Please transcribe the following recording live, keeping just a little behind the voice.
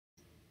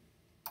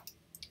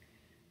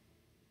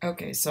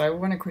Okay, so I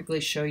want to quickly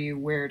show you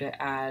where to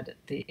add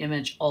the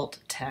image alt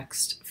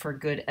text for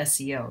good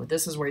SEO.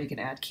 This is where you can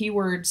add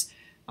keywords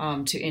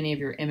to any of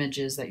your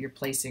images that you're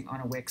placing on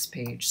a Wix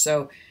page.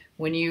 So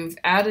when you've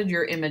added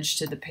your image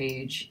to the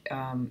page,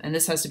 and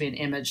this has to be an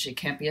image, it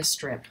can't be a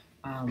strip,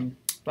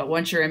 but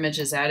once your image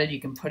is added, you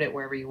can put it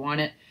wherever you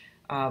want it.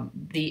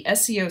 The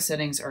SEO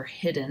settings are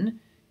hidden.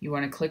 You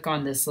want to click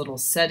on this little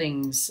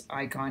settings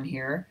icon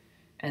here,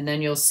 and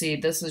then you'll see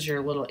this is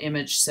your little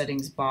image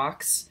settings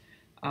box.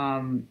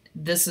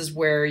 This is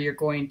where you're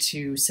going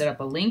to set up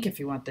a link if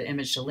you want the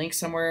image to link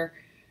somewhere.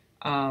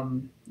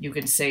 You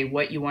can say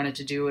what you want it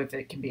to do, if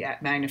it can be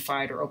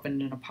magnified or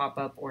opened in a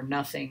pop-up or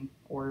nothing,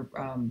 or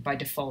by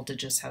default it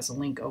just has a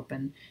link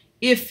open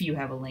if you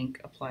have a link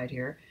applied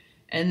here.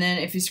 And then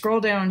if you scroll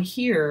down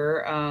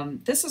here,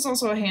 this is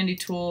also a handy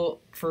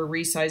tool for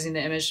resizing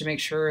the image to make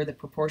sure the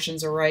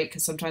proportions are right,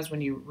 because sometimes when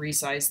you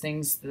resize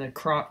things, the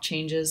crop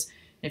changes.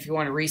 If you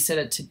want to reset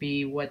it to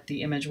be what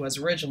the image was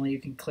originally, you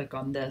can click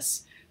on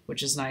this,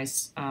 which is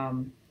nice.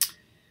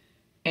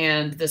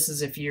 And this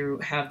is if you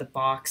have the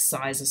box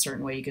size a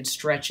certain way, you can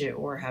stretch it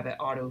or have it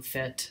auto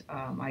fit.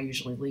 I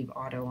usually leave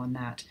auto on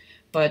that.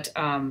 But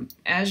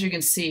as you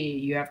can see,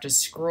 you have to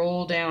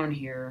scroll down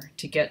here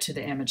to get to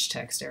the image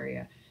text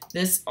area.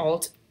 This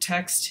alt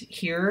text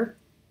here,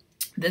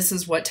 this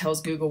is what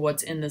tells Google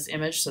what's in this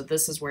image. So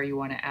this is where you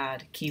want to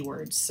add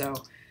keywords. So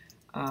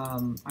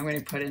I'm going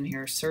to put in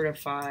here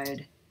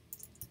certified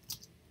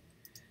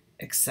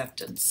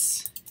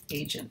acceptance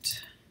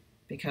agent,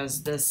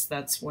 because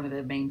that's one of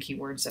the main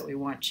keywords that we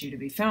want you to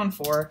be found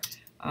for.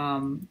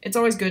 It's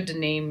always good to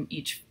name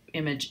each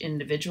image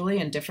individually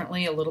and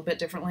differently, a little bit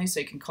differently,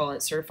 so you can call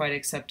it certified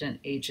acceptance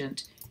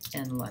agent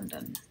in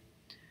London.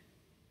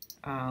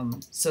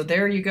 So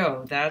there you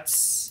go.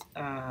 That's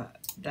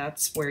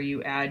where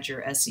you add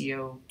your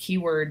SEO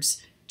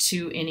keywords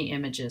to any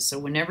images. So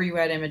whenever you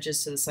add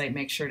images to the site,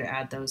 make sure to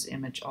add those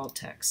image alt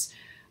texts.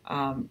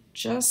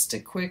 Just to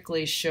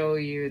quickly show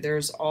you,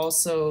 there's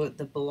also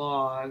the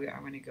blog.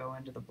 I'm going to go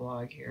into the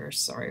blog here.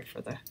 Sorry for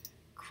the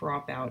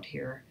crop out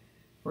here.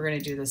 We're going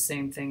to do the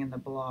same thing in the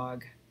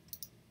blog.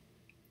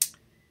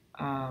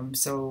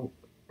 So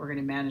we're going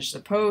to manage the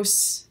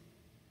posts.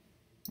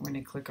 I'm going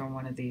to click on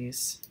one of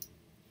these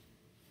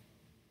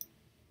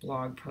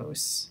blog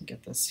posts.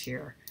 Get this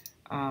here.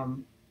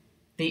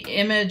 The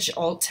image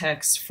alt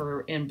text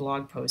for in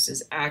blog posts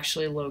is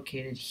actually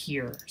located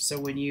here. So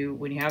when you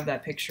have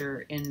that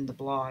picture in the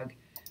blog,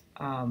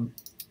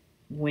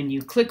 when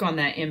you click on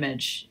that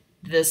image,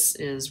 this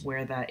is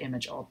where that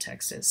image alt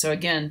text is. So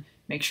again,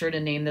 make sure to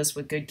name this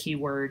with good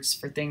keywords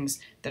for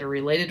things that are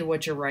related to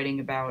what you're writing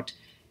about,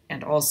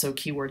 and also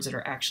keywords that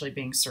are actually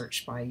being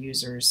searched by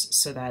users,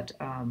 so that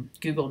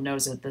Google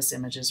knows that this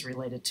image is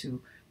related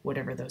to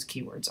whatever those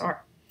keywords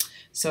are.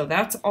 So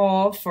that's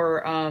all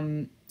for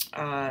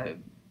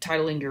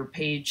titling your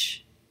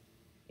page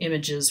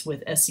images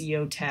with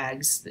SEO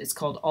tags. It's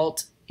called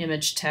alt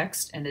image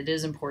text, and it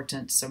is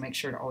important, so make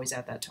sure to always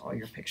add that to all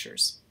your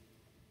pictures.